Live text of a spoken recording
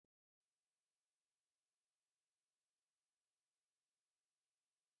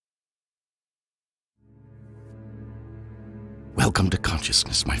welcome to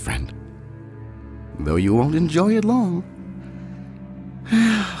consciousness, my friend. Though you won't enjoy it long.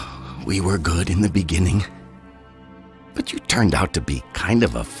 We were good in the beginning. But you turned out to be kind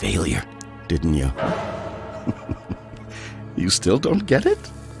of a failure, didn't you? You still don't get it?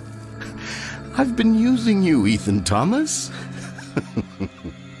 I've been using you, Ethan Thomas.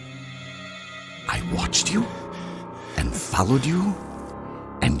 I watched you and followed you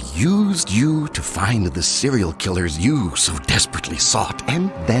and used you to find the serial killers you so desperately sought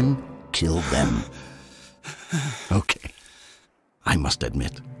and then killed them. Okay, I must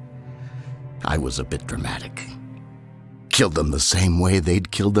admit, I was a bit dramatic. Killed them the same way they'd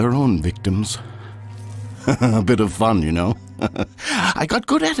killed their own victims. A bit of fun, you know. I got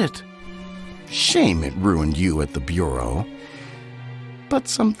good at it. Shame it ruined you at the Bureau. But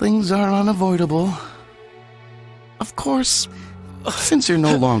some things are unavoidable. Of course, since you're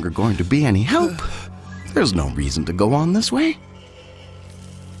no longer going to be any help, there's no reason to go on this way.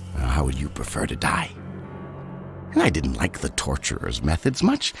 How would you prefer to die? I didn't like the torturer's methods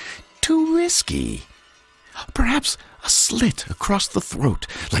much. Too risky. Perhaps a slit across the throat,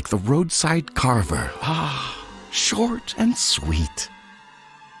 like the roadside carver. Ah, short and sweet.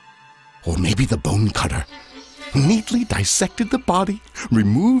 Or maybe the bone cutter. Neatly dissected the body,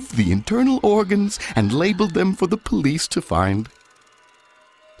 removed the internal organs, and labeled them for the police to find.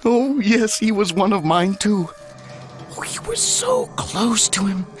 Oh, yes, he was one of mine, too. We were so close to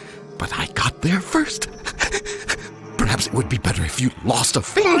him, but I got there first. Perhaps it would be better if you lost a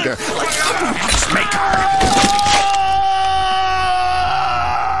finger, like a matchmaker.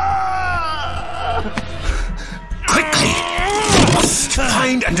 Quickly! You must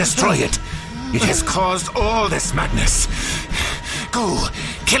find and destroy it. It has caused all this madness. Go,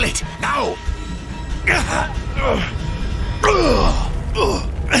 kill it, now!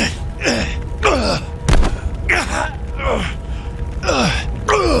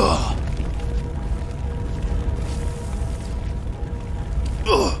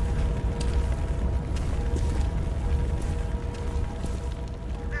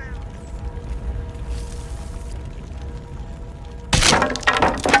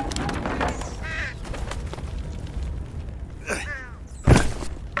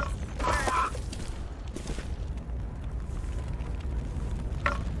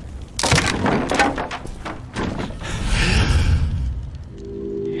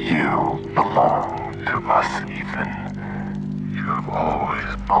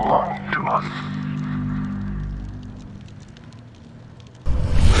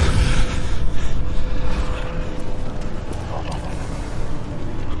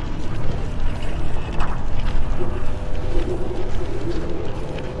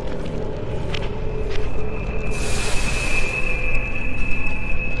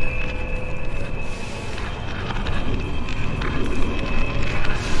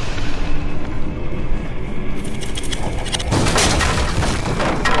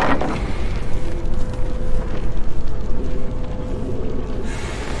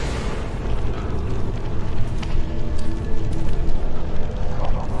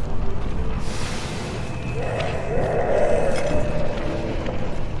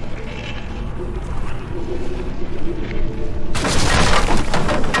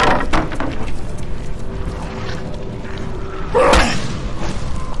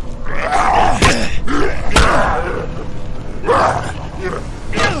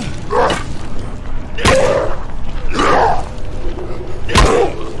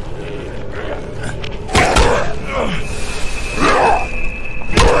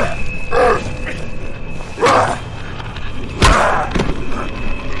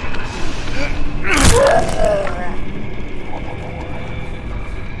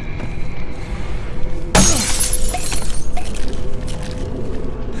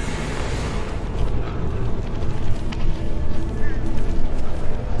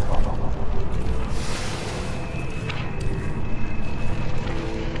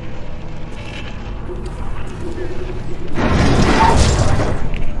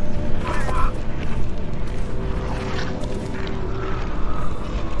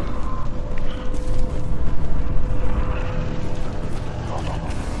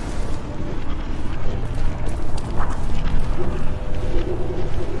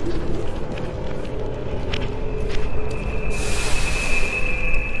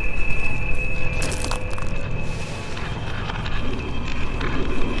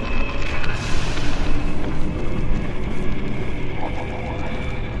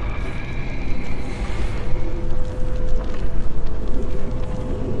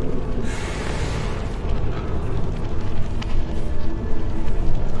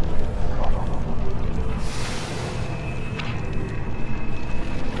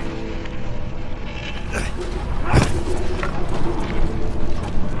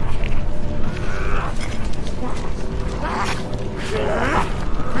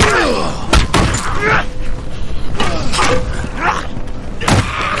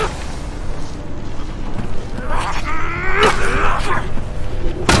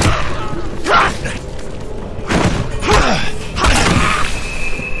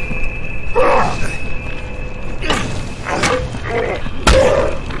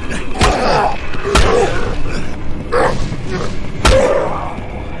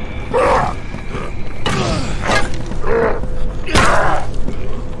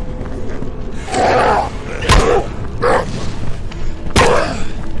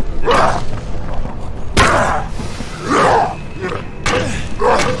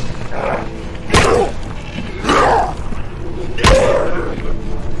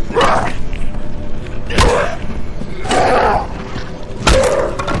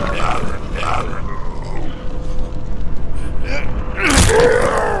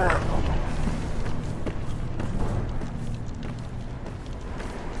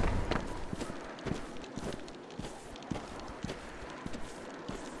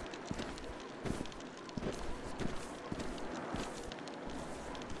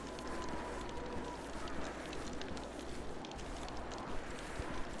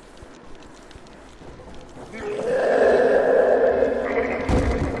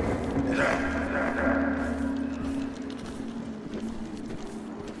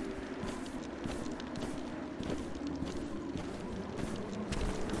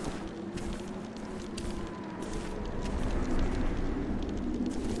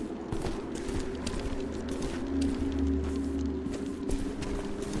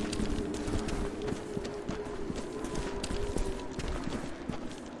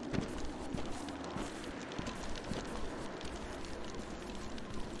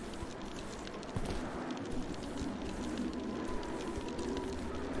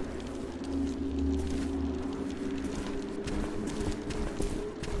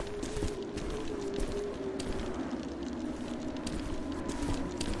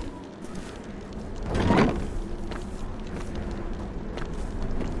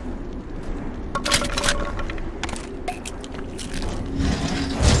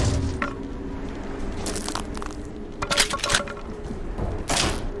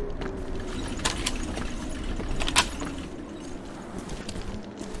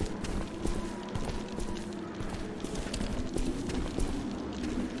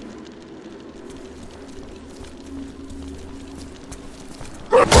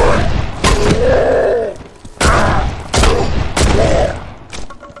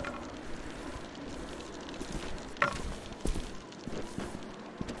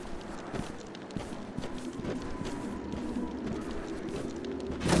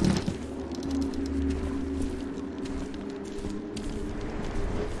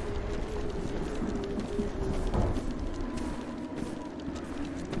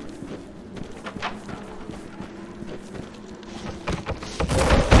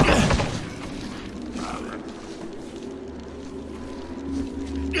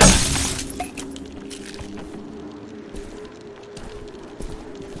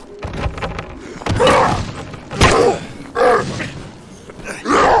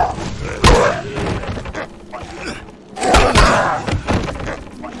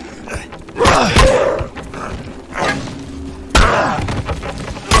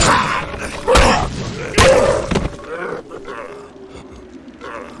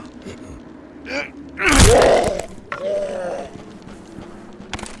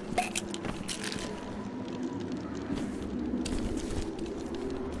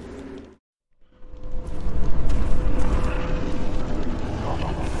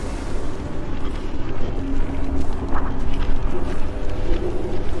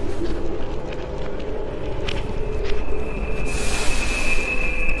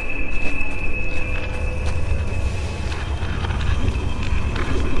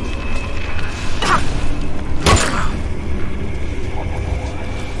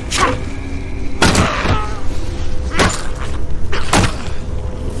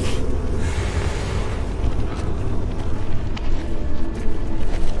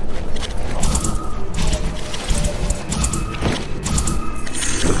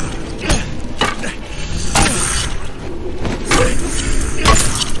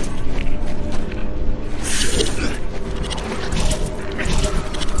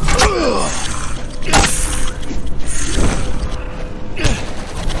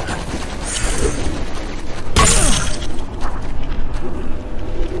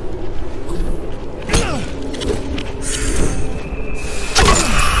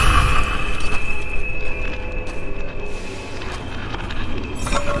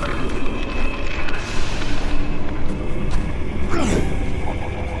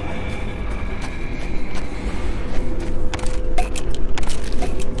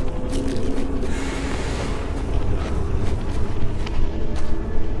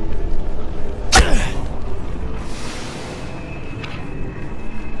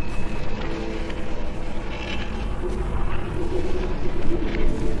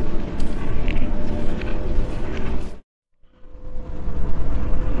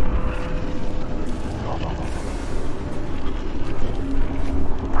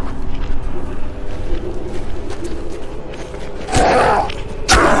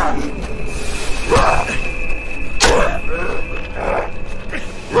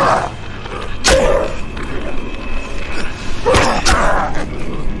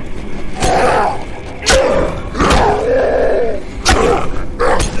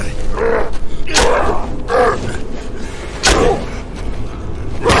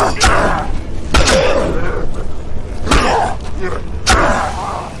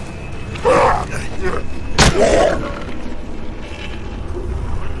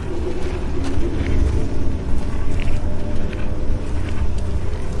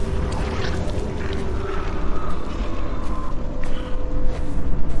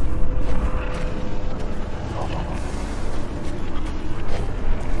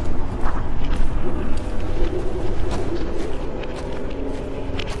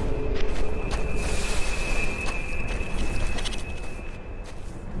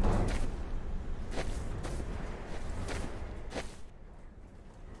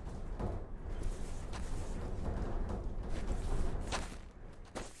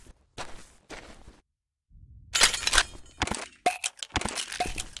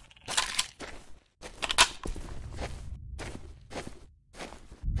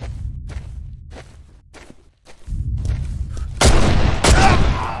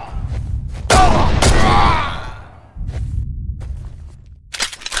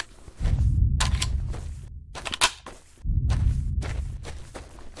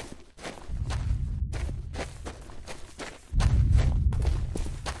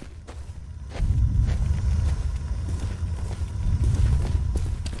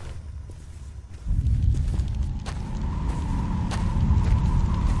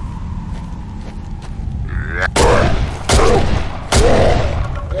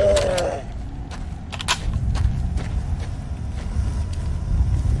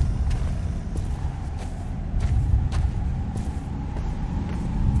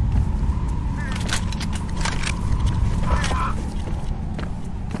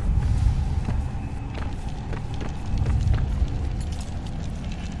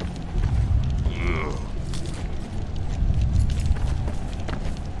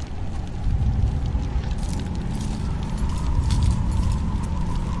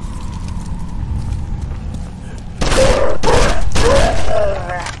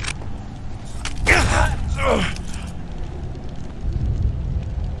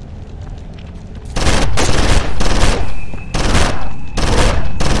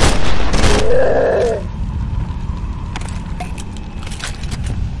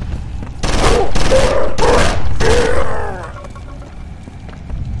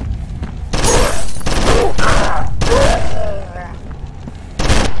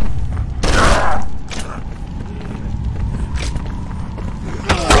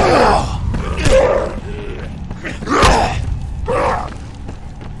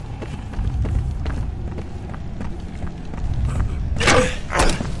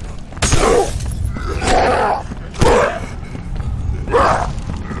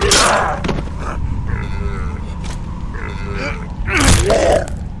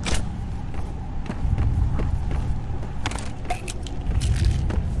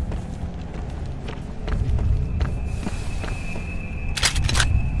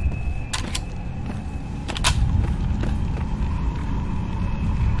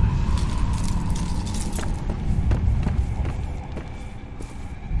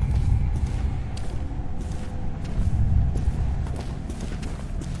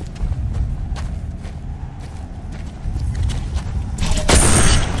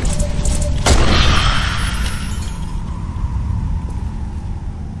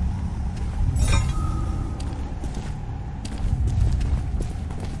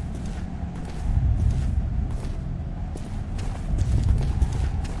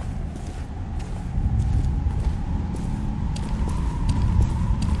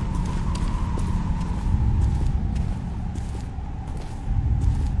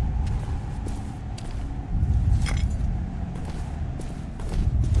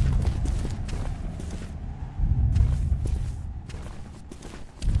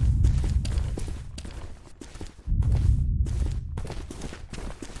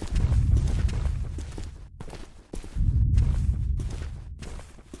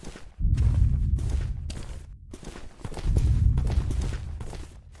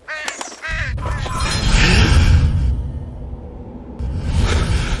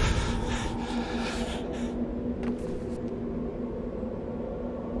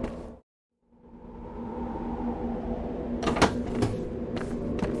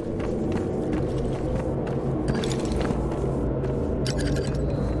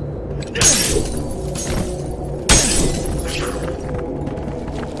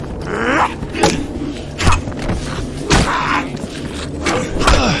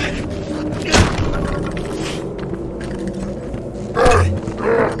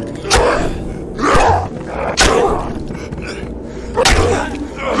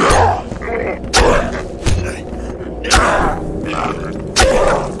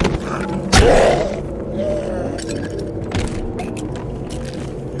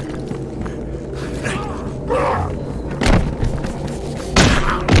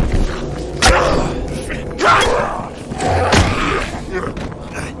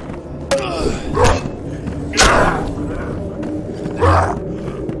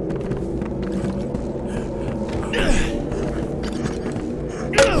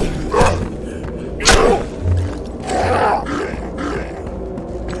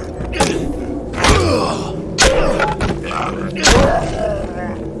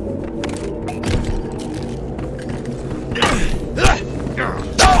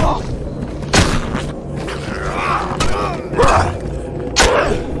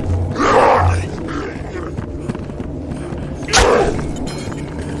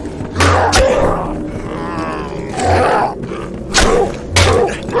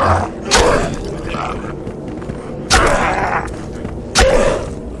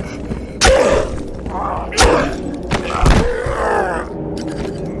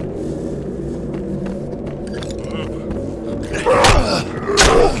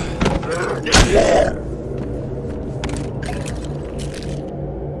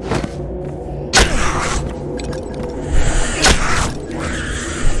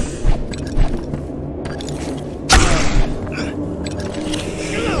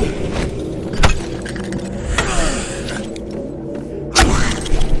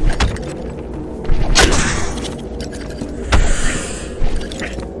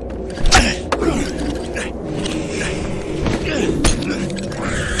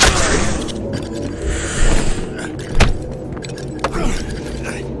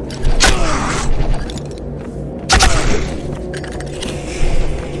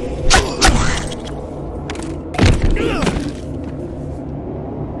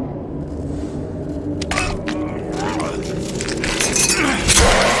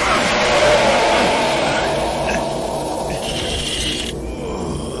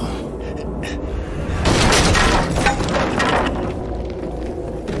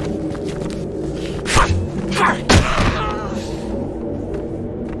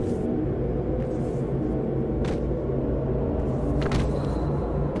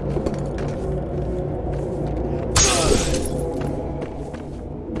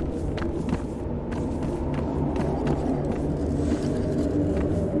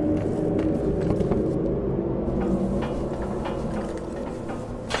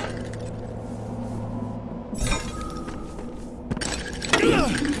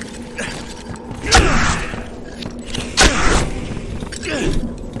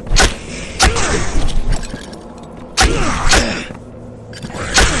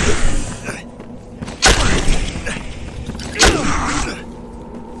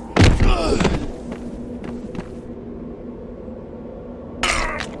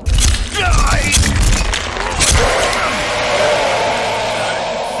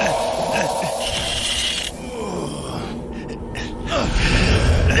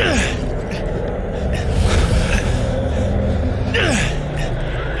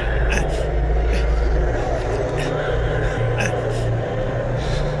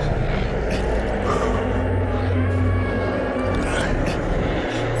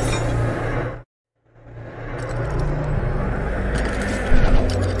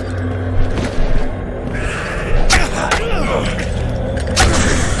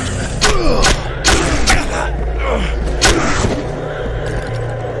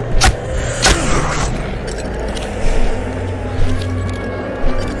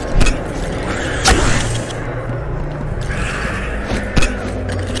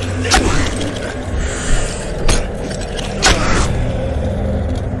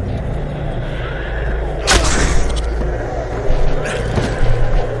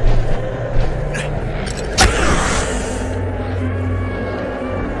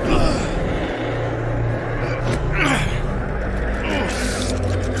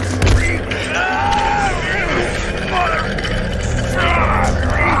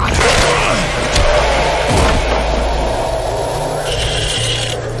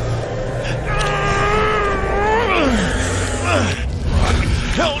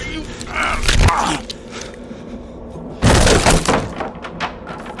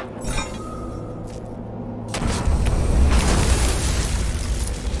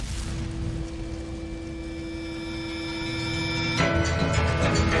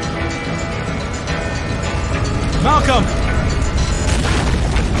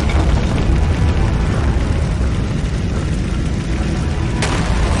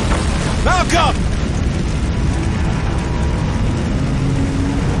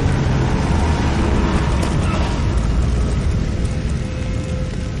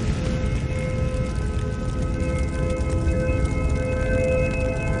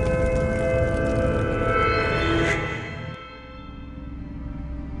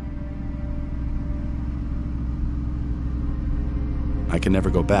 can never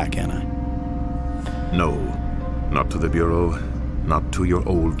go back, can I? No, not to the Bureau, not to your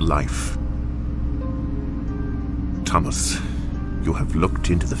old life. Thomas, you have looked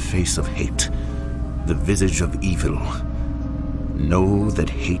into the face of hate, the visage of evil. Know that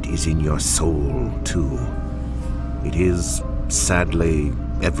hate is in your soul, too. It is, sadly,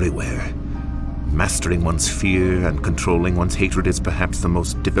 everywhere. Mastering one's fear and controlling one's hatred is perhaps the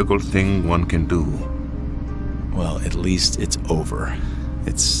most difficult thing one can do. Well, at least it's over.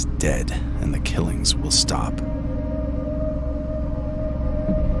 It's dead, and the killings will stop.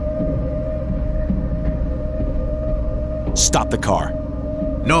 Stop the car.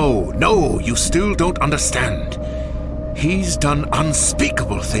 No, you still don't understand. He's done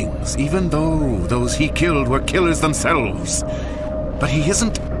unspeakable things, even though those he killed were killers themselves. But he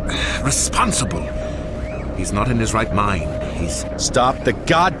isn't responsible. He's not in his right mind. He's... Stop the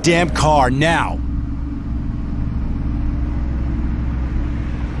goddamn car now!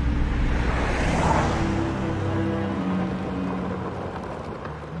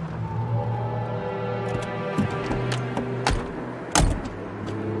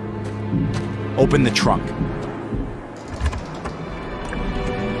 Open the trunk.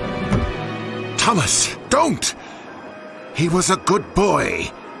 Thomas, don't! He was a good boy.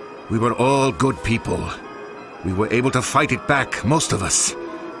 We were all good people. We were able to fight it back, most of us.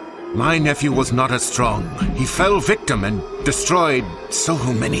 My nephew was not as strong. He fell victim and destroyed so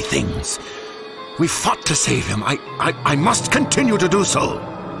many things. We fought to save him. I must continue to do so.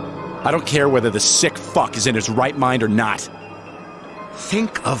 I don't care whether the sick fuck is in his right mind or not.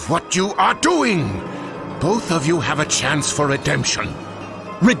 Think of what you are doing! Both of you have a chance for redemption.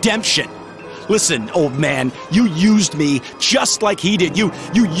 Redemption? Listen, old man, you used me just like he did. You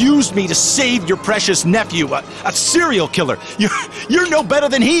used me to save your precious nephew, a serial killer. You're no better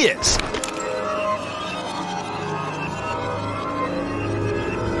than he is.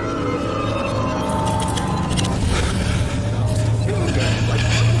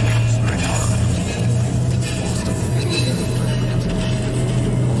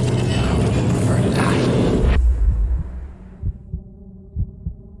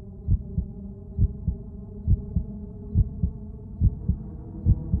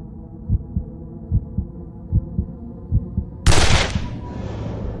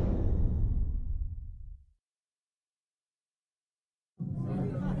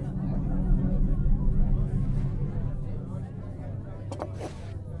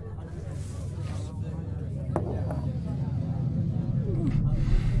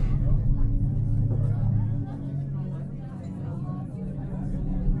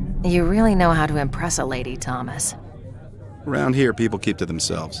 You really know how to impress a lady, Thomas. Around here, people keep to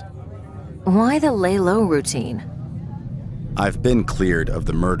themselves. Why the lay low routine? I've been cleared of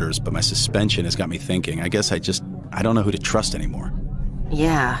the murders, but my suspension has got me thinking. I guess I don't know who to trust anymore.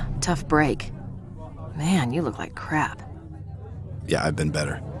 Yeah, tough break. Man, you look like crap. Yeah, I've been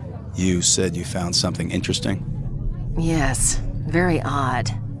better. You said you found something interesting? Yes, very odd.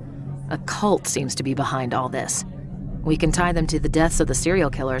 A cult seems to be behind all this. We can tie them to the deaths of the serial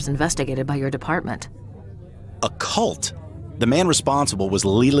killers investigated by your department. A cult? The man responsible was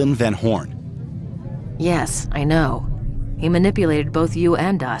Leland Vanhorn. Yes, I know. He manipulated both you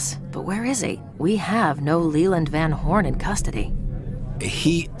and us. But where is he? We have no Leland Vanhorn in custody.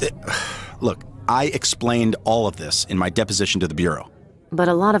 Look, I explained all of this in my deposition to the Bureau. But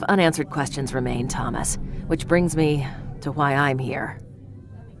a lot of unanswered questions remain, Thomas. Which brings me to why I'm here.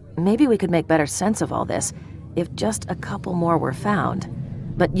 Maybe we could make better sense of all this if just a couple more were found.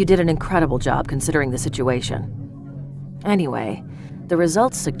 But you did an incredible job considering the situation. Anyway, the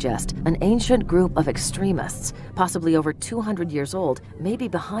results suggest an ancient group of extremists, possibly over 200 years old, may be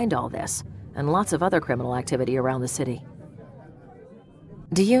behind all this, and lots of other criminal activity around the city.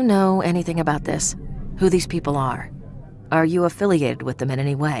 Do you know anything about this? Who these people are? Are you affiliated with them in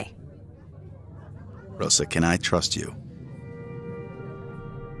any way? Rosa, can I trust you?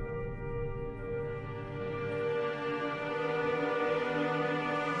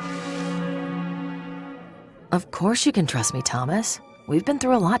 Of course you can trust me, Thomas. We've been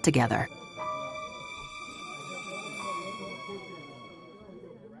through a lot together.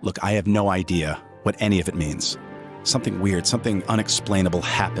 Look, I have no idea what any of it means. Something weird, something unexplainable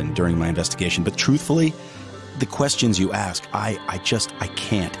happened during my investigation, but truthfully, the questions you ask, I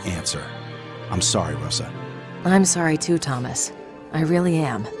can't answer. I'm sorry, Rosa. I'm sorry too, Thomas. I really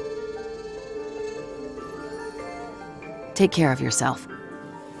am. Take care of yourself.